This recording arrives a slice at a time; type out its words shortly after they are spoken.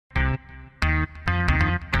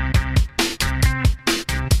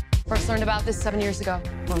learned about this 7 years ago.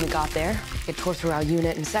 When we got there, it tore through our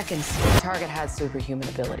unit in seconds. The target had superhuman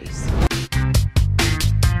abilities.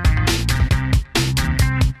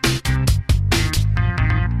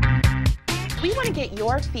 We want to get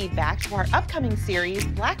your feedback to our upcoming series,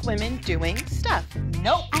 Black Women Doing Stuff.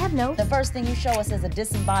 Nope. I have no. The first thing you show us is a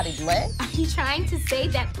disembodied leg. Are you trying to say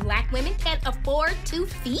that Black women can't afford 2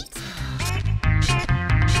 feet?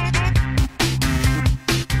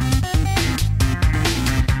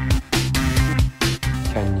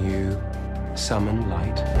 Can you summon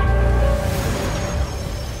light?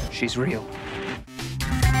 She's real.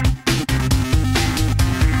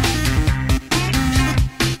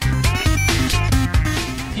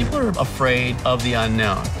 People are afraid of the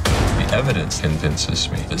unknown. The evidence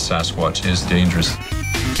convinces me that Sasquatch is dangerous.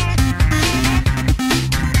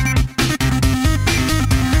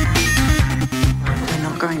 We're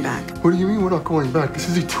not going back. What do you mean we're not going back? This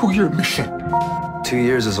is a 2-year mission. 2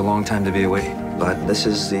 years is a long time to be away, but this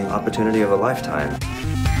is the opportunity of a lifetime.